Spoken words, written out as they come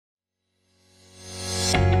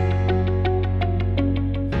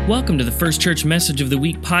Welcome to the First Church Message of the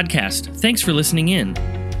Week podcast. Thanks for listening in.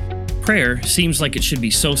 Prayer seems like it should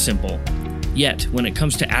be so simple. Yet, when it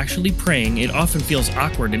comes to actually praying, it often feels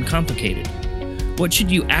awkward and complicated. What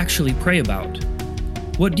should you actually pray about?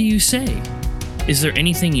 What do you say? Is there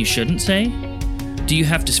anything you shouldn't say? Do you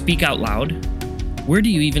have to speak out loud? Where do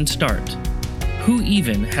you even start? Who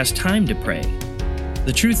even has time to pray?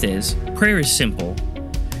 The truth is, prayer is simple.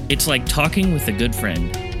 It's like talking with a good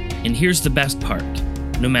friend. And here's the best part.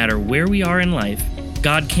 No matter where we are in life,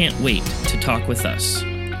 God can't wait to talk with us.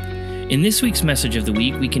 In this week's Message of the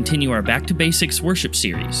Week, we continue our Back to Basics worship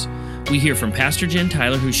series. We hear from Pastor Jen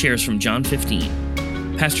Tyler, who shares from John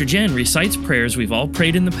 15. Pastor Jen recites prayers we've all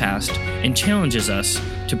prayed in the past and challenges us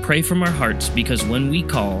to pray from our hearts because when we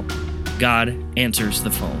call, God answers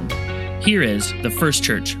the phone. Here is the First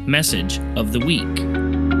Church Message of the Week.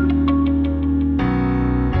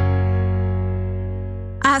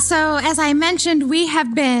 So as I mentioned, we are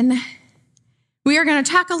going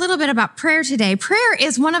to talk a little bit about prayer today. Prayer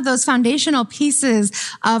is one of those foundational pieces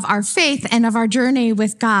of our faith and of our journey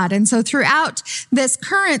with God. And so throughout this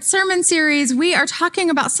current sermon series, we are talking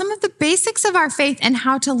about some of the basics of our faith and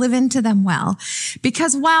how to live into them well.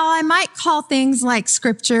 Because while I might call things like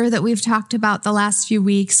scripture that we've talked about the last few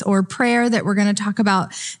weeks or prayer that we're going to talk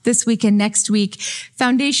about this week and next week,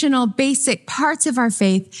 foundational basic parts of our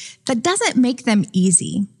faith, that doesn't make them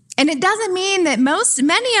easy. And it doesn't mean that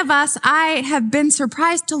many of us, I have been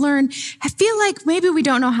surprised to learn, I feel like maybe we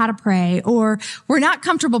don't know how to pray or we're not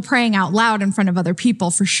comfortable praying out loud in front of other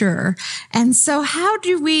people for sure. And so how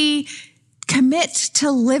do we commit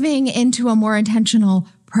to living into a more intentional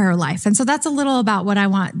prayer life? And so that's a little about what I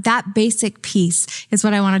want. That basic piece is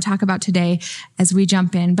what I want to talk about today as we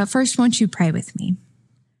jump in. But first, won't you pray with me?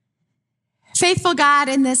 Faithful God,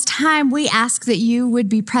 in this time, we ask that you would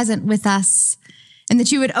be present with us and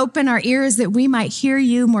that you would open our ears that we might hear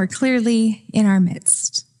you more clearly in our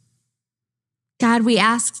midst. God, we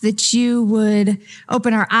ask that you would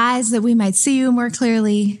open our eyes that we might see you more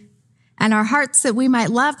clearly and our hearts that we might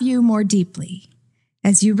love you more deeply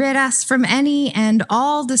as you rid us from any and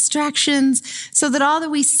all distractions so that all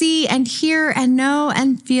that we see and hear and know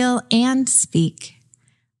and feel and speak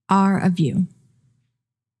are of you.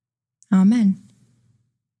 Amen.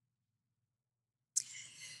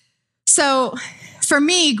 So, for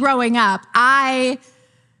me, growing up, my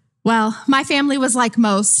family was like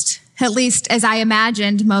most, at least as I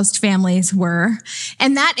imagined most families were.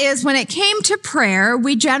 And that is when it came to prayer,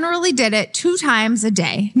 we generally did it 2 times a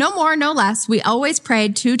day. No more, no less. We always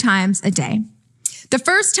prayed 2 times a day. The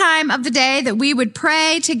first time of the day that we would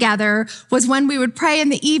pray together was when we would pray in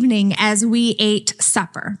the evening as we ate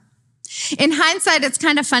supper. In hindsight, it's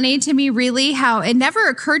kind of funny to me, really, how it never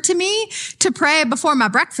occurred to me to pray before my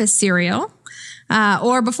breakfast cereal.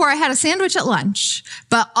 Or before I had a sandwich at lunch.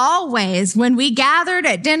 But always when we gathered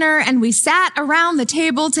at dinner and we sat around the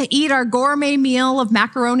table to eat our gourmet meal of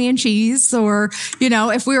macaroni and cheese, or,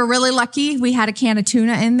 if we were really lucky, we had a can of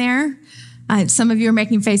tuna in there. Some of you are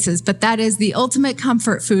making faces, but that is the ultimate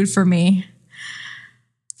comfort food for me.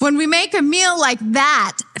 When we make a meal like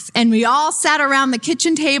that and we all sat around the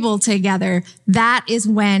kitchen table together, that is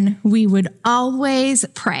when we would always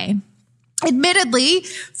pray. Admittedly,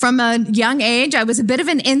 from a young age, I was a bit of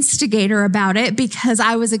an instigator about it because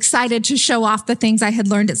I was excited to show off the things I had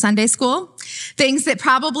learned at Sunday school, things that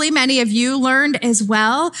probably many of you learned as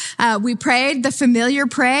well. We prayed the familiar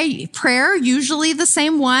prayer, usually the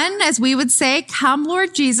same one as we would say, "Come,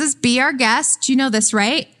 Lord Jesus, be our guest." You know this,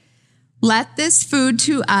 right? "Let this food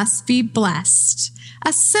to us be blessed."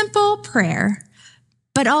 A simple prayer,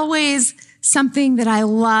 but always something that I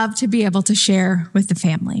love to be able to share with the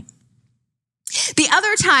family. The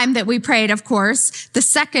other time that we prayed, of course, the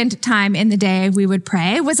second time in the day we would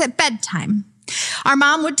pray was at bedtime. Our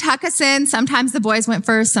mom would tuck us in. Sometimes the boys went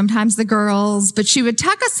first, sometimes the girls, but she would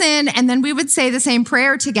tuck us in and then we would say the same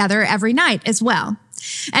prayer together every night as well.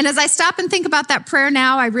 And as I stop and think about that prayer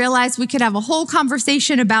now, I realize we could have a whole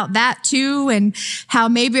conversation about that too, and how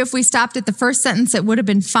maybe if we stopped at the first sentence, it would have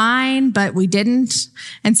been fine, but we didn't.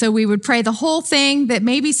 And so we would pray the whole thing that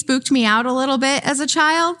maybe spooked me out a little bit as a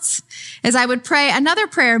child. As I would pray another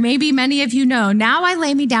prayer, maybe many of you know, "Now I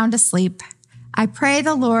lay me down to sleep. I pray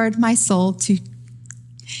the Lord my soul to.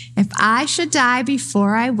 If I should die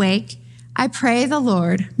before I wake, I pray the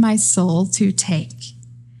Lord my soul to take."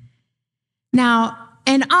 Now,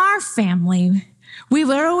 in our family, we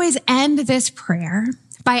would always end this prayer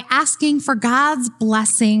by asking for God's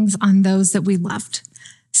blessings on those that we loved,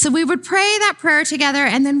 So we would pray that prayer together,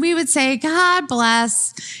 and then we would say, God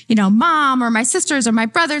bless, mom or my sisters or my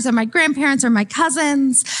brothers or my grandparents or my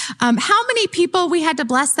cousins. How many people we had to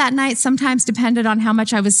bless that night sometimes depended on how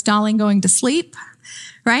much I was stalling going to sleep,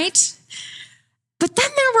 right? But then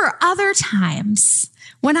there were other times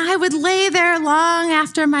when I would lay there long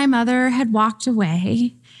after my mother had walked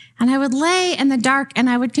away, and I would lay in the dark and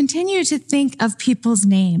I would continue to think of people's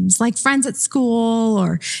names, like friends at school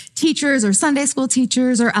or teachers or Sunday school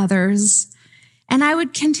teachers or others. And I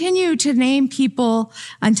would continue to name people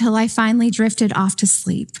until I finally drifted off to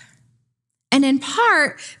sleep. And in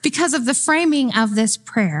part because of the framing of this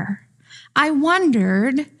prayer, I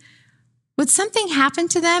wondered, would something happen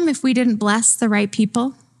to them if we didn't bless the right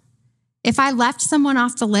people? If I left someone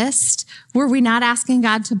off the list, were we not asking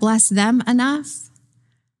God to bless them enough?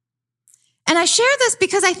 And I share this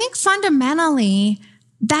because I think fundamentally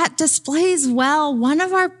that displays well one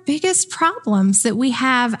of our biggest problems that we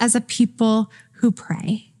have as a people who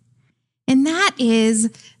pray. And that is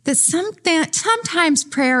that sometimes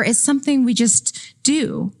prayer is something we just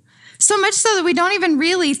do. So much so that we don't even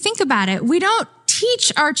really think about it. We don't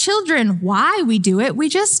teach our children why we do it. We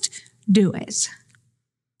just do it.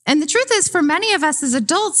 And the truth is, for many of us as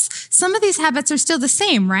adults, some of these habits are still the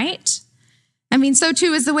same, right? So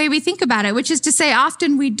too is the way we think about it, which is to say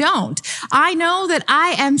often we don't. I know that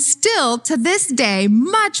I am still, to this day,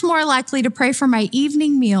 much more likely to pray for my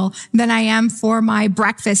evening meal than I am for my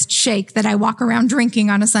breakfast shake that I walk around drinking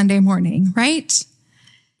on a Sunday morning, right?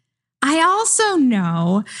 I also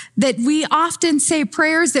know that we often say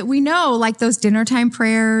prayers that we know, like those dinner time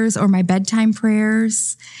prayers or my bedtime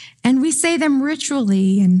prayers, and we say them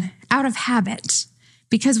ritually and out of habit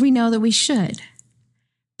because we know that we should.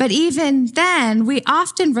 But even then, we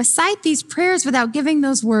often recite these prayers without giving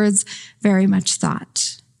those words very much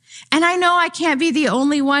thought. And I know I can't be the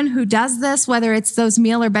only one who does this, whether it's those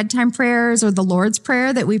meal or bedtime prayers or the Lord's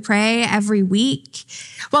Prayer that we pray every week.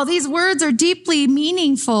 While these words are deeply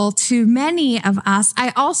meaningful to many of us,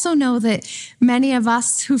 I also know that many of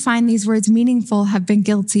us who find these words meaningful have been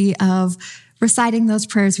guilty of reciting those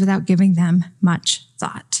prayers without giving them much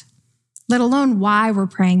thought. Let alone why we're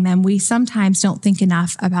praying them. We sometimes don't think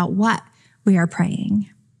enough about what we are praying.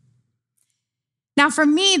 Now, for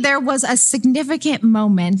me, there was a significant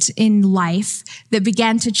moment in life that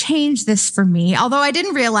began to change this for me, although I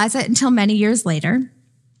didn't realize it until many years later.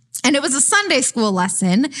 And it was a Sunday school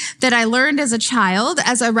lesson that I learned as a child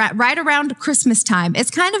right around Christmas time.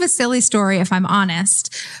 It's kind of a silly story, if I'm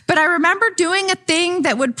honest. But I remember doing a thing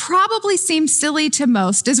that would probably seem silly to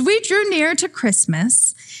most. As we drew near to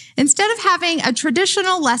Christmas, instead of having a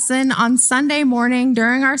traditional lesson on Sunday morning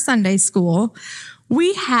during our Sunday school,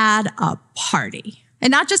 we had a party.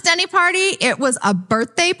 And not just any party, it was a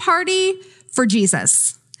birthday party for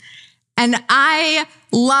Jesus. And I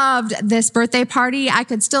loved this birthday party. I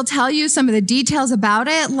could still tell you some of the details about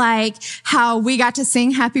it, like how we got to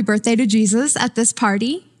sing Happy Birthday to Jesus at this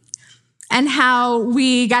party and how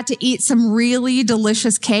we got to eat some really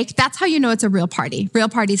delicious cake. That's how you know it's a real party. Real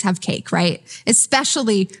parties have cake, right?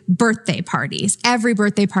 Especially birthday parties. Every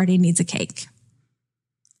birthday party needs a cake.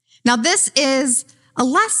 Now, this is a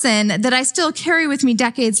lesson that I still carry with me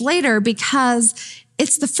decades later because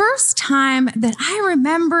it's the first time that I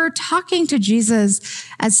remember talking to Jesus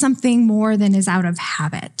as something more than is out of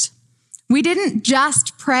habit. We didn't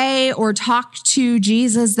just pray or talk to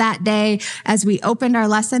Jesus that day as we opened our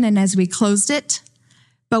lesson and as we closed it,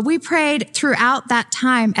 but we prayed throughout that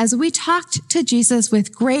time as we talked to Jesus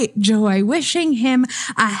with great joy, wishing him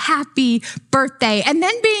a happy birthday, and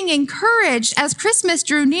then being encouraged as Christmas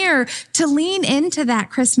drew near to lean into that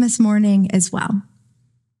Christmas morning as well.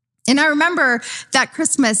 And I remember that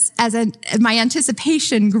Christmas as my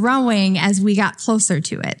anticipation growing as we got closer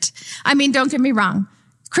to it. Don't get me wrong.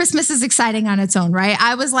 Christmas is exciting on its own, right?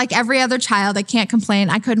 I was like every other child. I can't complain.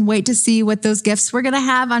 I couldn't wait to see what those gifts were going to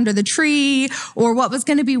have under the tree or what was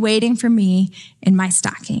going to be waiting for me in my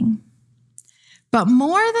stocking. But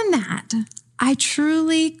more than that, I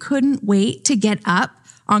truly couldn't wait to get up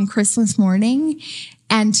on Christmas morning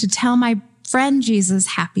and to tell my friend Jesus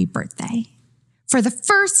happy birthday. For the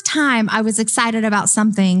first time, I was excited about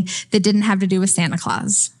something that didn't have to do with Santa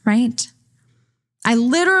Claus, right? I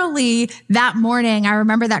literally, that morning, I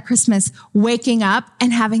remember that Christmas, waking up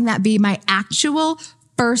and having that be my actual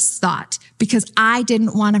first thought because I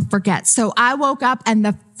didn't want to forget. So I woke up and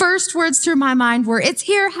the first words through my mind were, "It's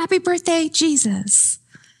here, happy birthday, Jesus."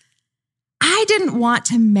 I didn't want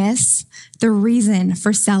to miss the reason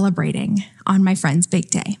for celebrating on my friend's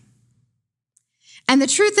big day. And the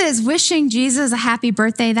truth is, wishing Jesus a happy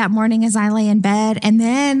birthday that morning as I lay in bed, and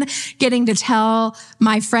then getting to tell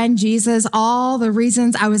my friend Jesus all the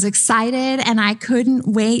reasons I was excited and I couldn't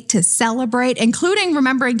wait to celebrate, including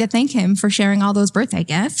remembering to thank him for sharing all those birthday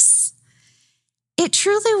gifts. It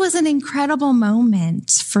truly was an incredible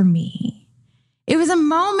moment for me. It was a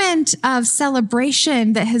moment of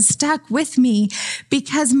celebration that has stuck with me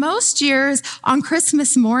because most years on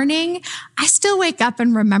Christmas morning, I still wake up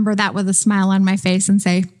and remember that with a smile on my face and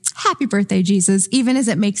say, "Happy birthday, Jesus," even as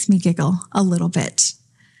it makes me giggle a little bit.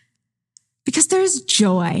 Because there's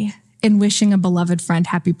joy in wishing a beloved friend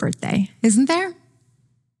happy birthday, isn't there?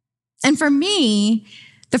 And for me,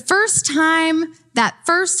 the first time, that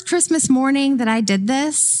first Christmas morning that I did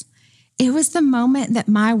this, it was the moment that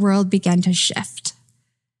my world began to shift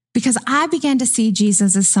because I began to see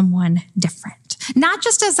Jesus as someone different. Not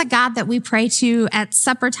just as a God that we pray to at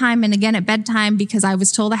supper time and again at bedtime because I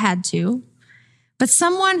was told I had to, but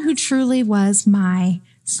someone who truly was my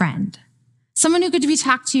friend. Someone who could be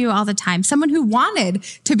talked to all the time. Someone who wanted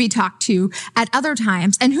to be talked to at other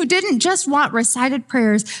times and who didn't just want recited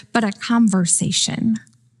prayers, but a conversation.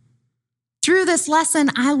 Through this lesson,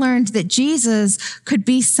 I learned that Jesus could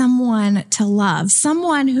be someone to love,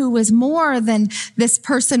 someone who was more than this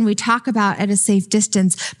person we talk about at a safe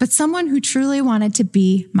distance, but someone who truly wanted to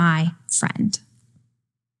be my friend.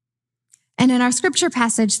 And in our scripture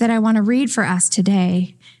passage that I want to read for us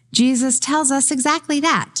today, Jesus tells us exactly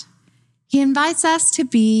that. He invites us to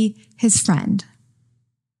be his friend.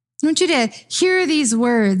 I want you to hear these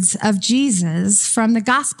words of Jesus from the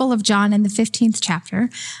Gospel of John in the 15th chapter.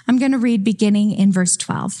 I'm going to read beginning in verse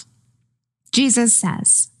 12. Jesus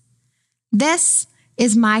says, "This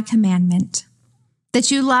is my commandment,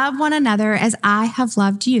 that you love one another as I have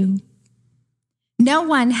loved you. No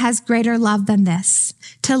one has greater love than this,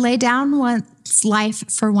 to lay down one's life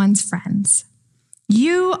for one's friends.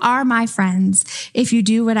 You are my friends if you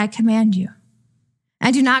do what I command you. I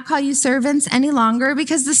do not call you servants any longer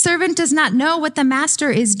because the servant does not know what the master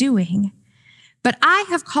is doing. But I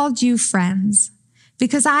have called you friends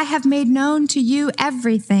because I have made known to you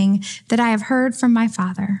everything that I have heard from my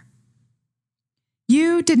Father.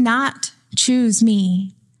 You did not choose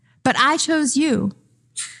me, but I chose you.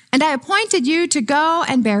 And I appointed you to go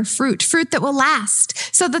and bear fruit that will last,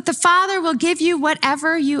 so that the Father will give you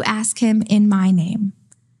whatever you ask him in my name.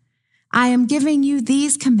 I am giving you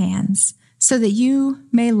these commands so that you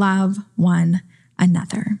may love one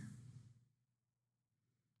another."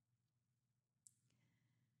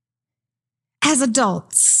 As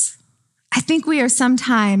adults, I think we are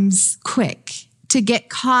sometimes quick to get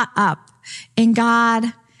caught up in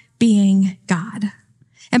God being God.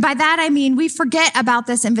 And by that, I mean, we forget about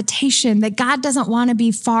this invitation that God doesn't want to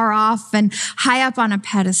be far off and high up on a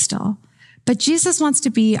pedestal, but Jesus wants to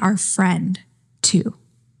be our friend too.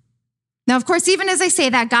 Now, of course, even as I say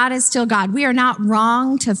that, God is still God. We are not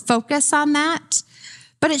wrong to focus on that,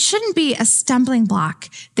 but it shouldn't be a stumbling block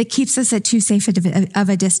that keeps us at too safe of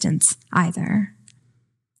a distance either.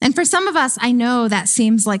 And for some of us, I know that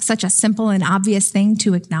seems like such a simple and obvious thing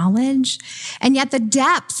to acknowledge. And yet the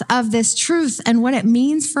depth of this truth and what it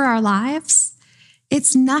means for our lives,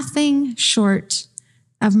 it's nothing short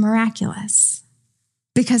of miraculous.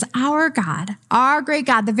 Because our God, our great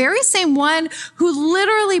God, the very same one who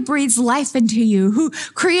literally breathes life into you, who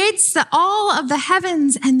creates all of the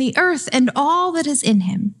heavens and the earth and all that is in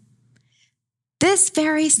him, this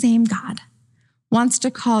very same God wants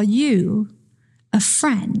to call you a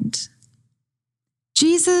friend.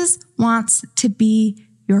 Jesus wants to be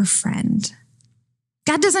your friend.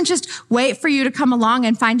 God doesn't just wait for you to come along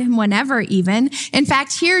and find him whenever even. In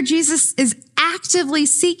fact, here Jesus is actively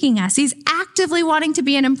seeking us. He's actively wanting to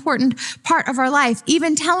be an important part of our life,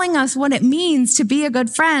 even telling us what it means to be a good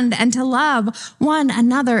friend and to love one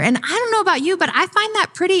another. And I don't know about you, but I find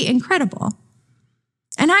that pretty incredible.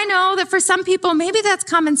 And I know that for some people, maybe that's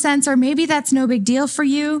common sense or maybe that's no big deal for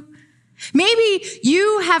you. Maybe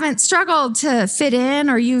you haven't struggled to fit in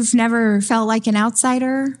or you've never felt like an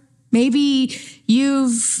outsider. Maybe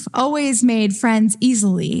you've always made friends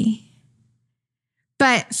easily.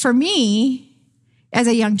 But for me, as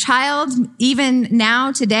a young child, even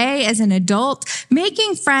now today as an adult,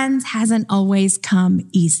 making friends hasn't always come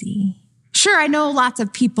easy. Sure, I know lots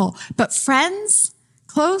of people, but friends,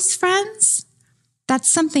 close friends, that's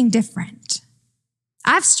something different.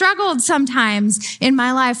 I've struggled sometimes in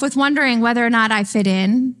my life with wondering whether or not I fit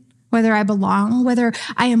in, whether I belong, whether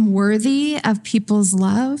I am worthy of people's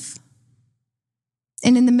love.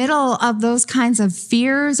 And in the middle of those kinds of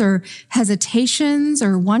fears or hesitations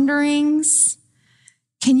or wonderings,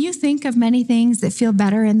 can you think of many things that feel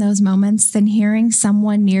better in those moments than hearing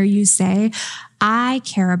someone near you say, I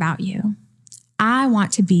care about you. I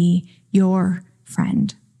want to be your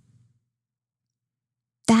friend.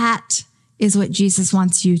 That is what Jesus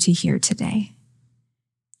wants you to hear today.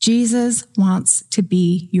 Jesus wants to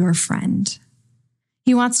be your friend.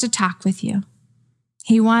 He wants to talk with you.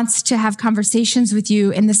 He wants to have conversations with you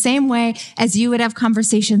in the same way as you would have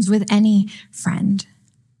conversations with any friend.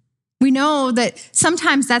 We know that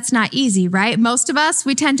sometimes that's not easy, right? Most of us,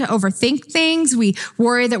 we tend to overthink things. We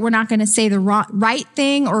worry that we're not going to say the right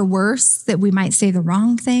thing, or worse, that we might say the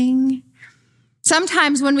wrong thing.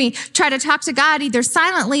 Sometimes when we try to talk to God, either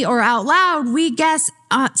silently or out loud, we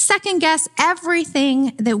second guess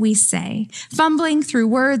everything that we say, fumbling through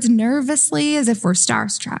words nervously as if we're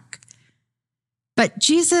starstruck. But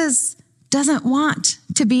Jesus doesn't want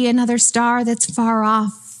to be another star that's far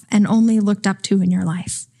off and only looked up to in your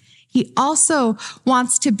life. He also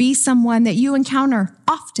wants to be someone that you encounter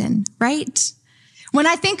often, right? When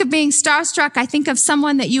I think of being starstruck, I think of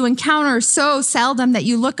someone that you encounter so seldom, that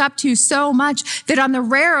you look up to so much, that on the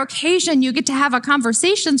rare occasion you get to have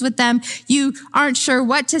conversations with them, you aren't sure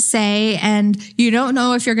what to say and you don't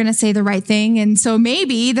know if you're going to say the right thing. And so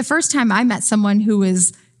maybe the first time I met someone who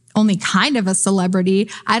was only kind of a celebrity,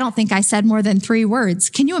 I don't think I said more than 3 words.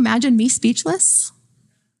 Can you imagine me speechless?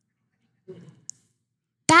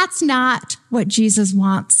 That's not what Jesus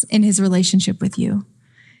wants in his relationship with you.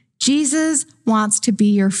 Jesus wants to be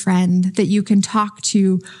your friend that you can talk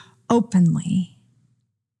to openly.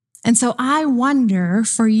 And so I wonder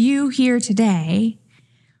for you here today,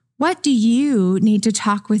 what do you need to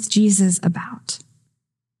talk with Jesus about?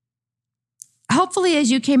 Hopefully,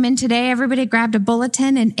 as you came in today, everybody grabbed a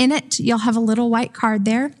bulletin, and in it, you'll have a little white card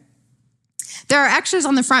there. There are extras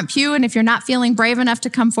on the front pew, and if you're not feeling brave enough to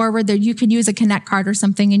come forward, there you can use a Connect card or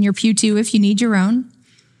something in your pew too if you need your own.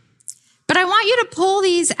 But I want you to pull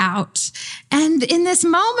these out. And in this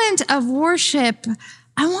moment of worship,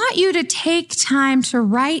 I want you to take time to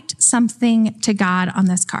write something to God on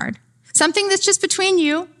this card. Something that's just between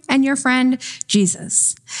you and your friend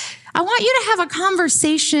Jesus. I want you to have a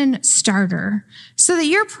conversation starter so that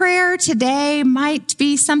your prayer today might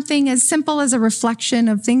be something as simple as a reflection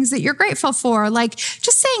of things that you're grateful for, like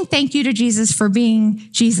just saying thank you to Jesus, for being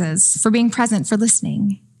present, for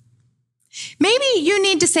listening. Maybe you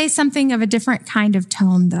need to say something of a different kind of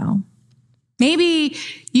tone, though. Maybe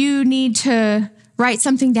you need to write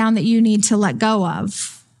something down that you need to let go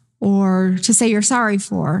of, or to say you're sorry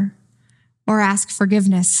for, or ask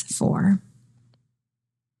forgiveness for.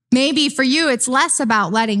 Maybe for you, it's less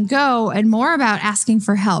about letting go and more about asking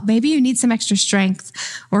for help. Maybe you need some extra strength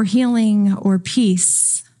or healing or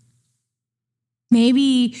peace.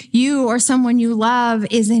 Maybe you or someone you love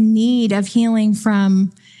is in need of healing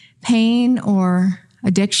from pain or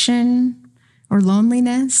addiction or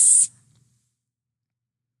loneliness.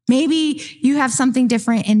 Maybe you have something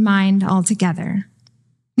different in mind altogether.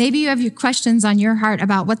 Maybe you have your questions on your heart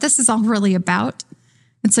about what this is all really about.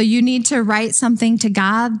 And so you need to write something to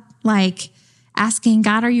God, like asking,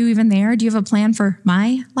 God, are you even there? Do you have a plan for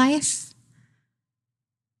my life?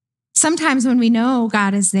 Sometimes when we know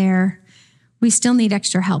God is there, we still need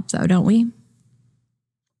extra help though, don't we?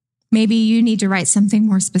 Maybe you need to write something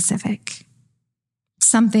more specific.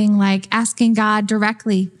 Something like asking God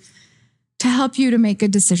directly to help you to make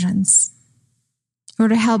good decisions, or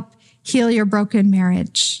to help heal your broken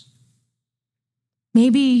marriage.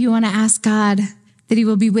 Maybe you want to ask God that he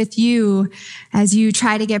will be with you as you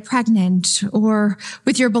try to get pregnant, or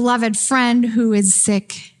with your beloved friend who is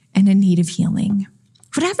sick and in need of healing.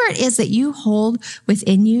 Whatever it is that you hold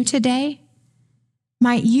within you today,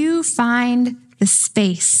 might you find the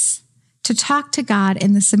space to talk to God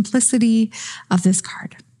in the simplicity of this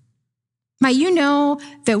card. Might you know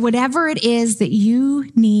that whatever it is that you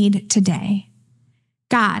need today,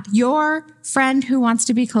 God, your friend who wants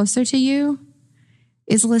to be closer to you,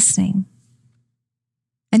 is listening.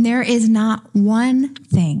 And there is not one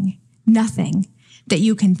thing, nothing that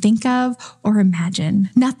you can think of or imagine,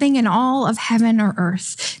 nothing in all of heaven or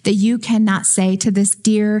earth that you cannot say to this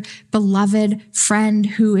dear, beloved friend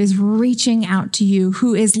who is reaching out to you,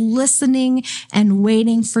 who is listening and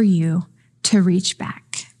waiting for you to reach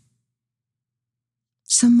back.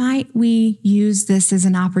 So might we use this as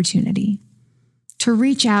an opportunity to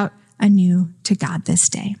reach out anew to God this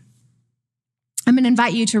day. I'm going to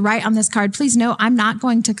invite you to write on this card. Please know I'm not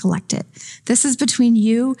going to collect it. This is between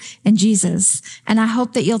you and Jesus. And I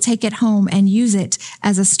hope that you'll take it home and use it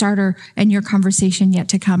as a starter in your conversation yet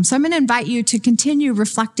to come. So I'm going to invite you to continue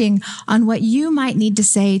reflecting on what you might need to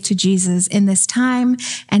say to Jesus in this time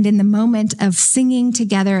and in the moment of singing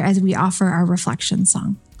together as we offer our reflection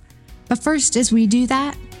song. But first, as we do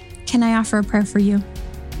that, can I offer a prayer for you?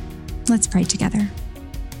 Let's pray together.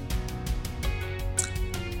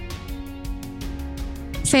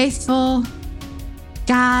 Faithful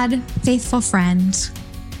God, faithful friend,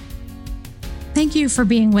 thank you for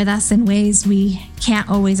being with us in ways we can't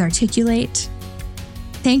always articulate.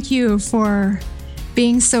 Thank you for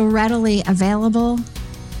being so readily available.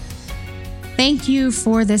 Thank you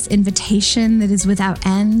for this invitation that is without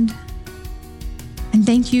end. And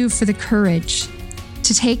thank you for the courage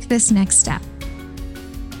to take this next step.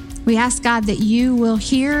 We ask, God, that you will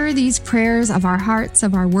hear these prayers of our hearts,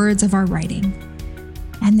 of our words, of our writing,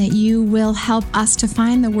 and that you will help us to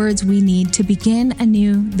find the words we need to begin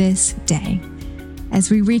anew this day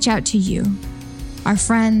as we reach out to you, our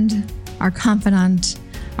friend, our confidant,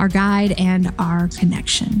 our guide, and our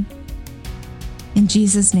connection. In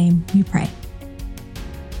Jesus' name we pray.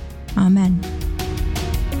 Amen.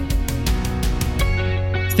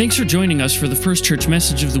 Thanks for joining us for the First Church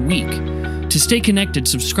Message of the Week. To stay connected,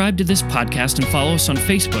 subscribe to this podcast and follow us on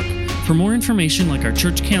Facebook. For more information like our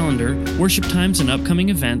church calendar, worship times, and upcoming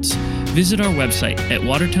events, visit our website at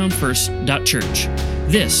watertownfirst.church.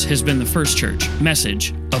 This has been the First Church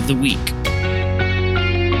Message of the Week.